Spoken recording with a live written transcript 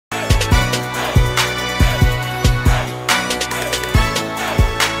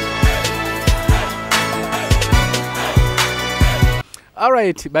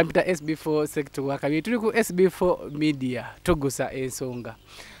Alright, bampita SB4 sector wakabi tuli ku SB4 media tugusa ensonga.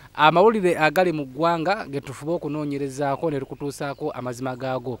 Amawulire agali mu ggwanga getufuba okunoonyerezaako ne tukutuusaako amazima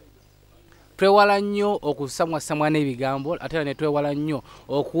gaago. Twewala nnyo okusamwasamwa n'ebigambo ate ne twewala nnyo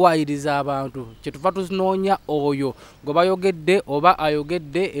okuwaayiriza abantu. Kyetuva tunoonya oyo gwe bayogedde oba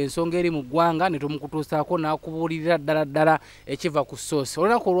ayogedde ensonga eri mu ggwanga ne tumukutuusaako n'akubuulirira ddala ekiva ku source.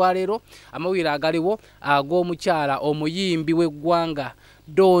 Olunaku olwaleero amawulire agaliwo ag'omukyala omuyimbi w'eggwanga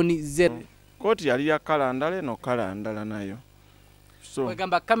Zella. Kooti yali ya kalandale no kalandala nayo. So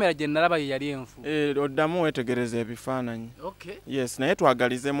wegamba kamera gye nalaba ye yali enfu. Oddamu wetegereza ebifaananyi. Okay. Yes, naye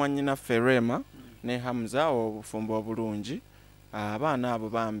twagalize mwannyina Ferema ne Hamza obufumbo obulungi. Abaana abo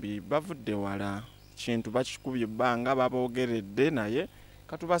bambi bavudde wala kintu bakikubye ebbanga baboogeredde naye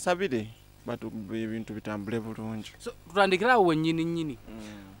katubasabire ebintu bitambule bulungi. So tutandikirawo wennyini.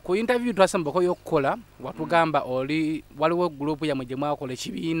 Ku interview twasambako y'okukola watugamba oli waliwo group yamwe gye mwakola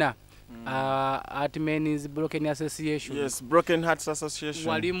ekibiina. At Men's Broken Association. Yes, Broken Hearts Association.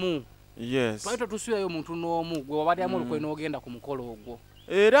 Walimu. Yes. Twali tusuyayo omuntu n'omu gwe wabadde amuluko n'ogenda ku mukolo ogwo.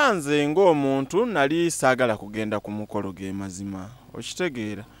 Era nze ng'omuntu nali saagala kugenda ku mukolo ge mazima.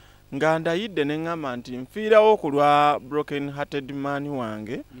 Okitegeera. Nga ndayidde ne ŋŋamba nti nfiirawo ku lwa Broken Hearted man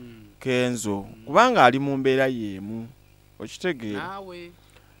wange Kenzo. Kubanga ali mu mbeera y'emu. Okitegeera. Naawe.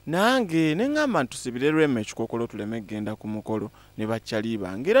 Nange ne ŋŋamba ntusibire Rwema ekikokolo tuleme genda ku mukolo ne bakyali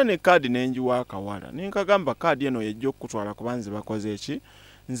bange era ne kaadi n'enjiwa akawala ne nkagamba kaadi eno yejja okutwala kuba nze bakoze eki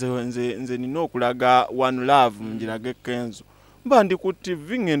nze nina okulaga One Love njirage Kenzo mba ndi ku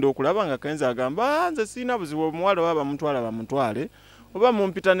TV ngenda okulaba nga Kenzo agamba nze sina buzibu omuwala oba bamutwala bamutwale oba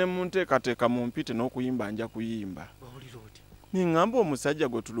mumpita ne munteekateeka mumpite n'okuyimba nja kuyimba niŋŋamba omusajja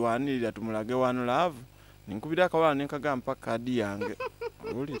gwe tulwanirira tumulage One Love ninkubira akawala nenkagamba kaadi yange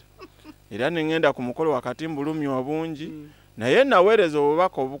olira era nengenda ku mukolo wakati mbulumi obungi naye naweereza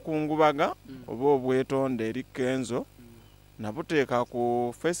obubaka obukungubaga oba obwetonde eri Kenzo nabuteeka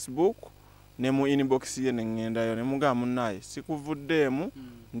ku Facebook ne mu inbox ye nengendayo ne mugamba munnaye sikuvuddeemu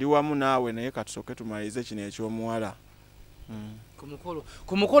ndi wamu naawe naye katusooke tumalize kino ekyomuwala.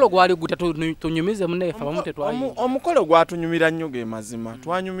 Ku mukolo gwali guta tunyumize munne fabamu twali. Omukolo gwatunyumira nnyo ge mazima.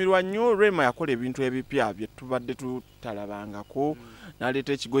 Twanyumirwa nnyo Rwema yakola ebintu ebipya bye tubadde tutalabangako.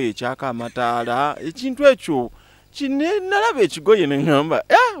 Naleeta ekigoye ekyaka amataala ekintu ekyo nalaba ekigoye ne ŋŋamba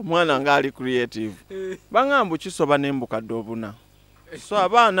mwana nga ali creative. Baŋŋamba kisoba n'embukadde obuna. So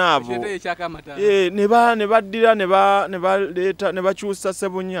abaana abo ne baddira ne bakyusa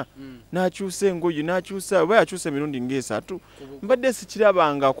sebunya n'akyusa engoye n'akyusa oba yakyusa emirundi ng'esatu mbadde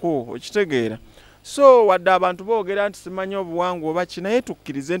sikirabangako okitegeera. So wadde abantu boogera nti simanyi obuwangwa oba ki naye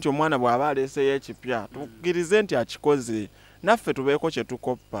tukkirize nti omwana bw'aba aleeseyo ekipya tukkirize nti akikoze naffe tubeeko kye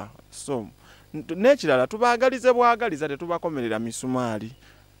tukoppa. So n'ekirala tubaagalize bwagaliza tetubakomerera misumaali.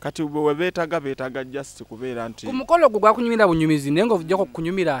 Kati bwe beetaga just kubeera nti ku mukolo gwo gwakunyumira bunyumizi naye ng'ovujjako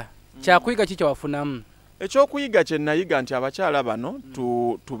kunyumira kyakuyiga ki kyewafunamu? Ekyokuyiga kye nayiga nti abakyala bano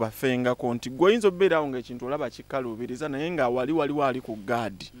tubafengako nti gwe oyinza obbeerawo ng'ekintu olaba kikaluubiriza naye nga waliwo ali ku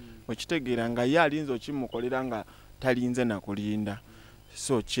gaadi okitegeera nga ye alinza okimukolera nga talinze nakulinda.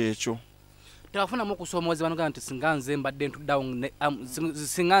 So kyekyo tewafunamu okusoomozebwa noga nti singa nze mbadde ntuddawo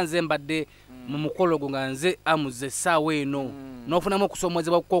singa nze mbadde mu mukolo gwo nga nze amuze essaawa eno n'ofunamu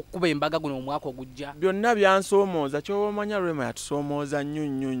okusoomozebwa kuba embaga guno omwaka ogujja? Byonna byansoomooza kyoba omanya Rwema yatusoomooza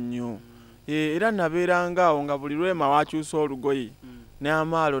nnyo. Era nabeerangaawo nga buli Rwema wakyusa olugoye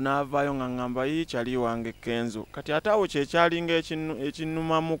n'amaalo n'avaayo nga ŋŋamba yikyali wange Kenzo kati ate awo kyekyalinga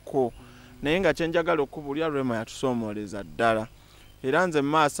ekinnumamuko naye nga kyenjagala okubulya Rwema yatusoomooleza ddala. Era nze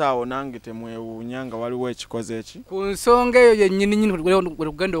maaso awo nange temwewuunya nga waliwo ekikoze eki. Ku nsonga eyo yennyini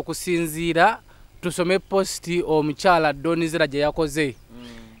tugenda okusinziira tusome posti omukyala Zella gye yakoze.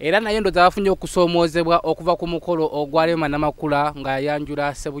 Era naye ndoza afunye okusoomoozebwa okuva ku mukolo ogwalema namakula nga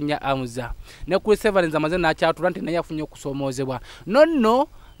yayanjula Sebunya Amuza. Ne ku Severance amaze n'akyatula nti naye afunye okusoomoozebwa. Nonno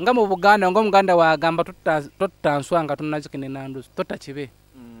nga mu Buganda ng'Omuganda wagamba tottanswa nga tonnakikene nandusu totta kibe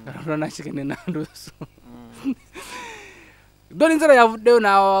nga tonnakikene nandusu. Zella yavuddeyo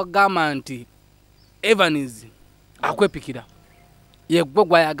n'agamba nti Evans akwepikira ye gwe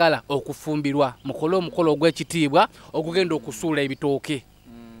gwayagala okufumbirwa mukole omukolo ogw'ekitiibwa ogugenda okusuula ebitooke.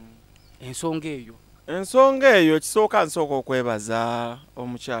 Ensonga eyo kisooka nsooka okwebaza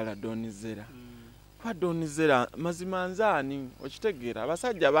omukyala Zella. Kwa Zella mazima nzaani okitegeera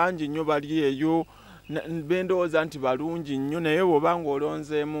abasajja bangi nnyo bali eyo bendowooza nti balungi nnyo naye bw'oba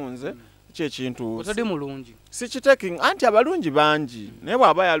ng'olonzeemu nze kyekintu otali mulungi sikiteking anti abalungi bangi naye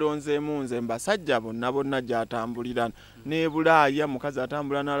bw'aba yalonzeemu nze mbasajja bonna gy'atambulira ne Bulaaya mukazi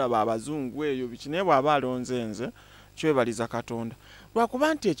atambula n'alaba abazungu eyo biki naye bw'aba alonze nze kyebaliza Katonda.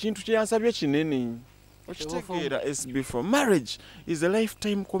 lwakuba nti ekintu kye yansabye kinene okitegeera SB4 marriage is a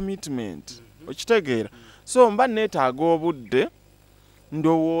lifetime commitment okitegeera so mba neetaaga obudde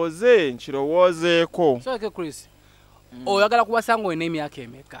ndowooze nkirowoozeeko so Chris oyagala kuwasanga olina emyaka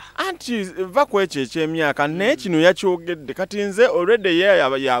emeka anti va ku ekyo eky'emyaka naye kino yakyogedde kati nze already ye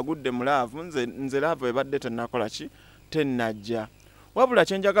yagudde mu laavu nze laavu ebadde tennakola ki tennajja wabula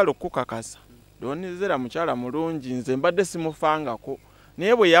kyenjagala okukakasa Donizera mukyala mulungi nze mbadde simufangako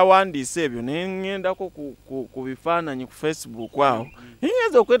naye bwe yawandiise ebyo ne ŋŋendako ku bifaananyi ku Facebook awo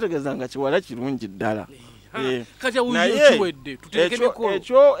ngenza okwetegeeza nga kiwala kirungi ddala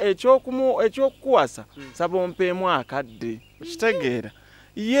ekyokuwasa saba ompeemu akadde okitegeera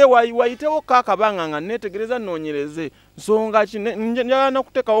ye wayitewo kakabanga nga netegereza nnoonyereze nsonga ki njagala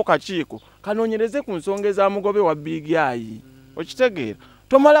nakuteekawo kakiiko kanoonyereze ku nsonga ezamugobe wa bigayi okitegeera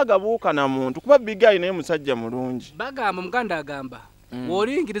tomala gabuuka na muntu kuba bigayi naye musajja mulungi bagamba muganda agamba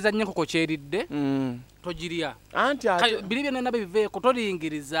bw'oliyingiriza nnyo enkoko kyeridde togirya anti biri byonna nabyo biveeko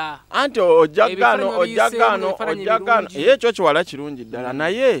toliyingiriza anti ojjagano ekyo kiwala kirungi ddala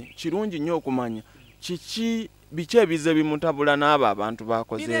naye kirungi nnyo okumanya biki ebize bimutabula n'abo abantu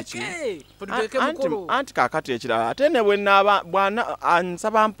bakoze eki anti kaakati ekirala ate ne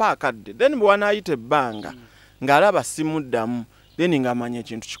nsaba mpa akadde then bwe wanaayita ebbanga ng'alaba simuddamu then ng'amanya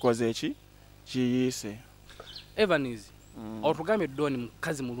ekintu kikoze eki kiyiise Evans otugambye Doni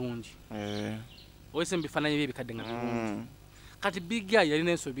mukazi mulungi oyise mubifaananyi by'ebikadde nga birungi kati biga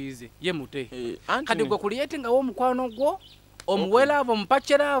yalina ensobize ye mute kati gwe kuliyete nga w'omukwano gwo omuweraavu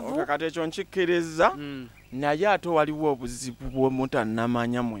omupakiraavu kati ekyo nkikkiriza naye ate waliwo obuzibu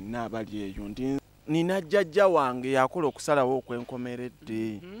bw'omutannamanya mwenna abali eyo nti nina jjajja wange yakola okusalawo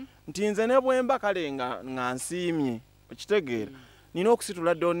okwenkomeredde nti nze ne bwemba kale nga nsiimye okitegeera nina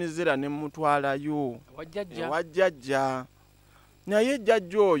okusitula Donizera ne mutwalayo wajjajja naye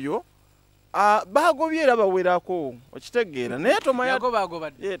jjajja oyo bagobye era bawerako okitegeera naye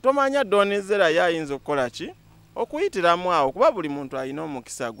tomanya Donizera yayinza okukola ki okuyitiramu awo kuba buli muntu alina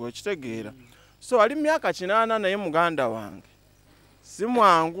omukisa gwe okitegeera so ali myaka 8 naye muganda wange si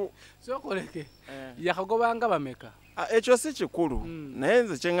mwangu sokoleke yakagobanga bameka ekyo si kikulu naye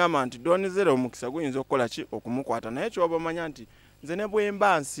nze kyeŋŋamba nti Donizera omukisa guyinza okukola ki okumukwata naye kyoba omanya nti nze ne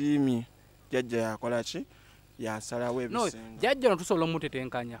bwemba nsiimye jjajja yakola ki yasalawo ebisinga jjajja no tusobola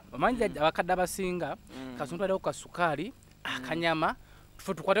omutetenkanya bamanyi abakadde abasinga kasontaleo kasukaali akanyama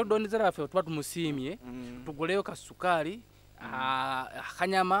tufe tukwate Donizera waffe tuba tumusiimye tuguleyo kasukaali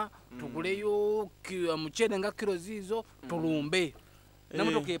akanyama tuguleyo muceere nga kilo ziizo tulumbe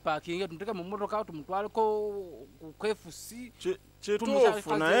namotoka epakinge tumuteke mu motoka tumutwaleko kwefusi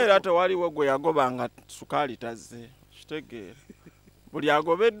kituufu naye era tewaliwo gwe yagobanga sukaali tazze kitegeera buli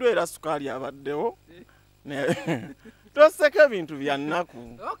agobeddwa era sukaali abaddewo toseka ebintu bya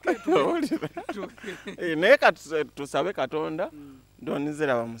nnaku naye tusabe Katonda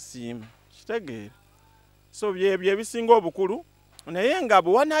Donizera bamusiima kitegeera so byebyo ebisinga obukulu naye nga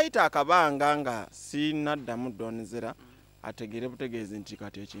bwe wanaayita akabanga nga sinaddamu Donizera ategere butegeezi nti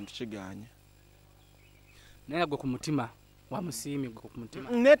kati ekintu kiganye naye gwe ku mutima wamusiimye gwe ku mutima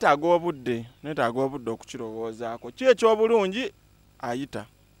neetaaga obudde okukirowoozaako ki ekyobulungi ayita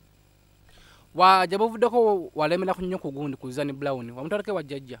wajja buvuddeko walemerako nnyo ku gundi ku Zani Brown wamutwaleko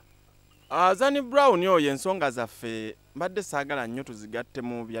wajjajja Zani Brown oyo ensonga zaffe mbadde saagala nnyo tuzigatte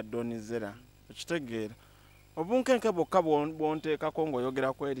mu bya Donizera okitegeera obunkenke bwokka bwonteekako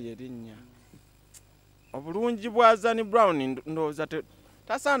ng'oyogerako eri erinnya obulungi bwa Zani Brown ndowooza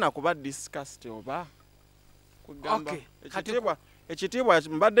tasaana kuba discussed oba kugamba ekitiibwa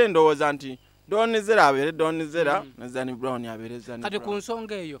mbadde ndowooza nti Donizera abeere Donizera ne Zani Brown abeere Zani Brown kati ku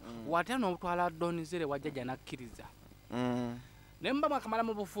nsonga eyo watya n'omutwala Donizera wajjajja nakkiriza ne mba mwakamala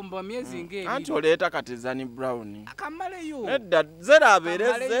mu bufumbo myezi ng'ebiri anti oleeta kati Zani Brown akamaleyo nedda Zera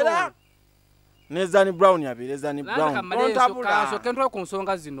abeere Zera ne Zani Brown abeere Zani Brown kentwala ku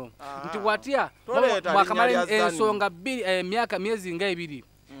nsonga zino nti watya mwakamala ensonga emyaka myezi ng'ebiri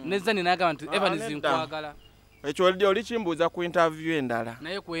ne Zani n'agamba nti Evans nkwagala ekyo oli kimbuuza ku interview endala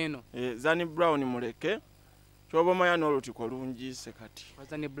naye ku eno Zani Brown muleke kyoba omanya n'olutiko lungiise kati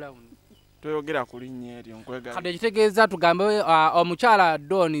Zani Brown toyogera ku linnya eryo nkwegala kati ekitegeeza tugambe omukyala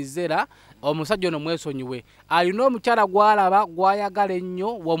Donizera omusajja ono mwesonyiwe alina omukyala gwalaba gwayagala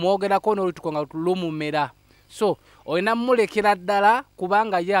ennyo womwogerako n'olutiko nga tulumumera so olina mulekera ddala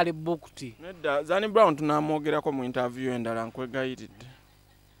kubanga ye ali bukuti nedda Zani Brown tunamwogerako mu interview endala nkwegayiridde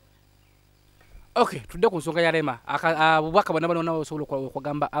okay tudde ku nsonga ya Lema abubaka bonna bonna basobola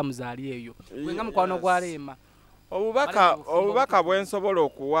okugamba amuzaali eyo wenga mukwano gwa Lema obubaka bwensobola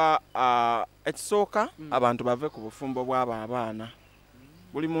okuwa ekisooka abantu bave ku bufumbo bw'abo abaana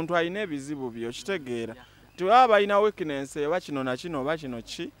buli muntu alina ebizibu bye okitegeera tebaba balina weakness eba kino na kino oba kino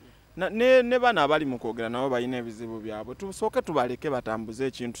ki ne bana abali mu kwogera nabo balina ebizibu byabwe tusooke tubaleke batambuze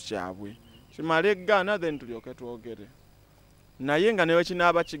ekintu kyabwe kimale eggana then tulyoke twogere naye nga newe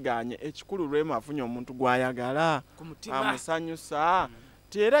kinaaba kiganye ekikulu lwemu afunye omuntu gwayagala amusanyusa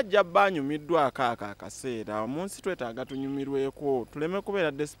era ajja banyumiddwako akaseera omunsi twetaaga tunyumirweko tuleme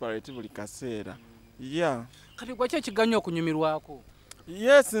kubeera desperate buli kaseera kati gwaki ekiganya okunyumirwako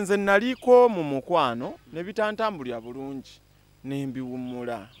yes nze naliko mu mukwano ne bitantambulya bulungi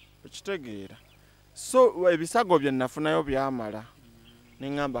nembiwumula okitegeera so ebisago bye nafunayo byamala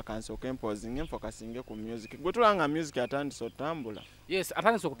ningamba kansooka emposing enfokasinge ku music gwe tulanga music atandise otambula yes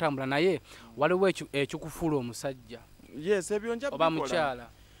atandise okutambula naye waliwo ekikufuula omusajja yes ebyonja oba mukyala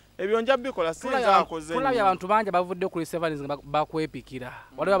ebyonja bikola sinza akoze tulabye abantu bangi bavudde ku Sevens nga bakwepikira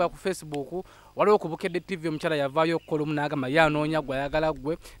waliwo aba ku Facebook waliwo ku Bukedde TV omukyala yavaayo okukola omunagamba yanoonya gwayagala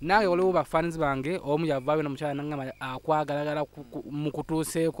gwe nange waliwo bafans bange omu yavaayo nomukyala nangamba akwagalagala mu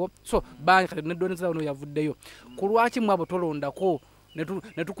kutuuseeko so bangi kati nedoneza ono yavuddeyo ku lwaki mwabo tolondako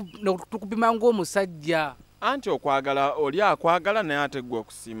netukupima ng'omusajja anti okwagala oli akwagala naye ate gwe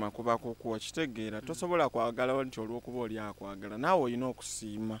okusiima kuba kukuwa kitegeera tosobola kwagala nti olw'okuba oli akwagala naawe olina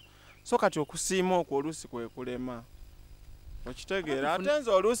okusiima so kati okusiima okwo oluusi kwekulema okitegeera ate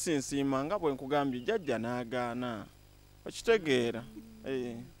nze oluusi nsiima nga bwe nkugambye jjajja n'agaana okitegeera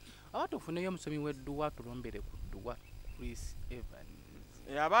aba tufuneyo omusomi w'edduwa tulombere ku dduwa Chris Evans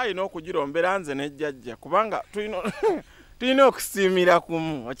aba alina okugirombera nze ne jjajja kubanga tulina okusiimira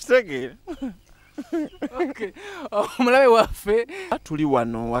kumu okitegeera omulabe waffe tuli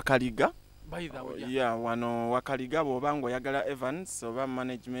wano wakaliga wano wakaliga bw'oba ng'oyagala Evans oba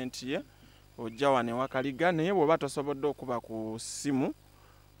management ye ojja wano wakaliga naye bw'oba tosobodde okuba ku ssimu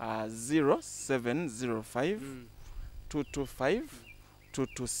 0705 225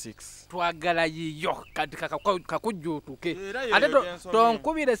 226 twagala yiyo kati kakujjuutuke ate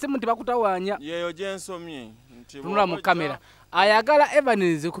tonkubira essimu nti bakutawaanya yeyo gye nsomye tunula mu kamera ayagala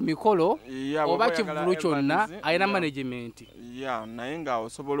Evans ku mikolo oba kivulu kyonna ayina management naye nga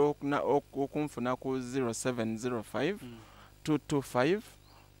osobola okunfuna ku 0705 225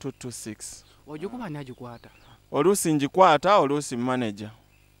 226 ogikuba ani agikwata oluusi ngikwata oluusi manager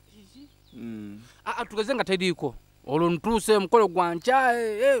tugeze nga teriiko olwo ntuuse mukolo gwankya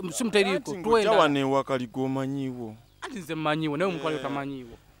musimu teriiko twenda wano ewakaliga omanyiiwo ati nze mmanyiiwo naye omukolo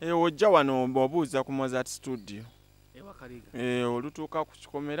tamanyiiwo ojja wano obuuza ku Mozart studio ewakaliga olutuuka ku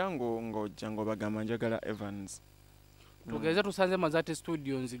kikomera ng'ojja ng'obagamba njagala Evans tugeze tusanze Mozart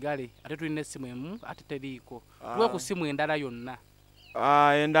studio nzigale ate tulina essimu emu ate teriiko tuwe ku ssimu endala yonna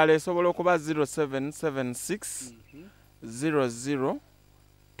endala esobola okuba 0776 00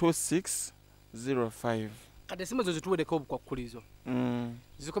 2605 kati essimu ezo zituwereko obukwakkulizo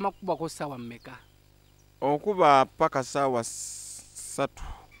zikoma kubako ssaawa mmeka okuba paka ssaawa 3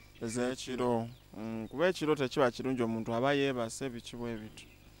 ez'ekiro kuba ekiro tekiba kirungi omuntu aba yeebase bikibu ebitu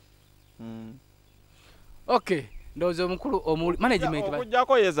okay ndowooza omukulu management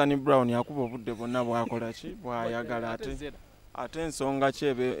okujjako Yezani Brown yakuba obudde bwonna bwakola ki bwayagala ate ensonga ki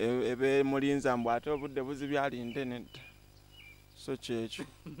ebemulinza mbw ate obudde buzibyalinde nedda so kyekyo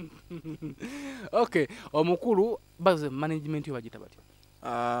okay omukulu baze management yo bagita batyo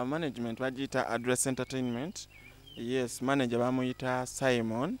management bagiyita Address Entertainment yes manager bamuyita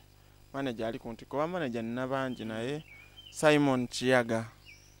Simon manager ali ku ntiko manager nabangi naye Simon Kiyaga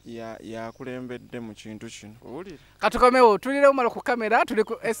yakulembedde mu kintu kino owulira katukomewo tulire umala ku kamera tuli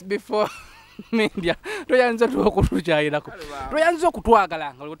ku SB4 media toyanza tukutukyayirako toyanza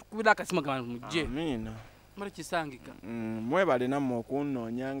okutwagala nga tukubira akasima kantu mujje amina mali kisangika mwebale nammwe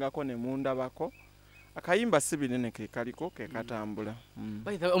okunnoonyangako ne mundabako akayimba si binene ke kaliko ke katambula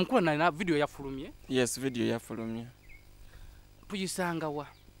omukulu nalina video yafulumye yes video yafulumye tuyisanga wa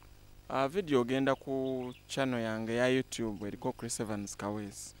video ogenda ku channel yange ya YouTube eriko Chris Evans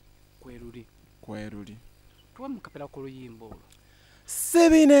Kawesi kweruli tuwa mukapera ku luyimbo olwo si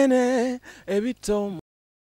binene ebitomu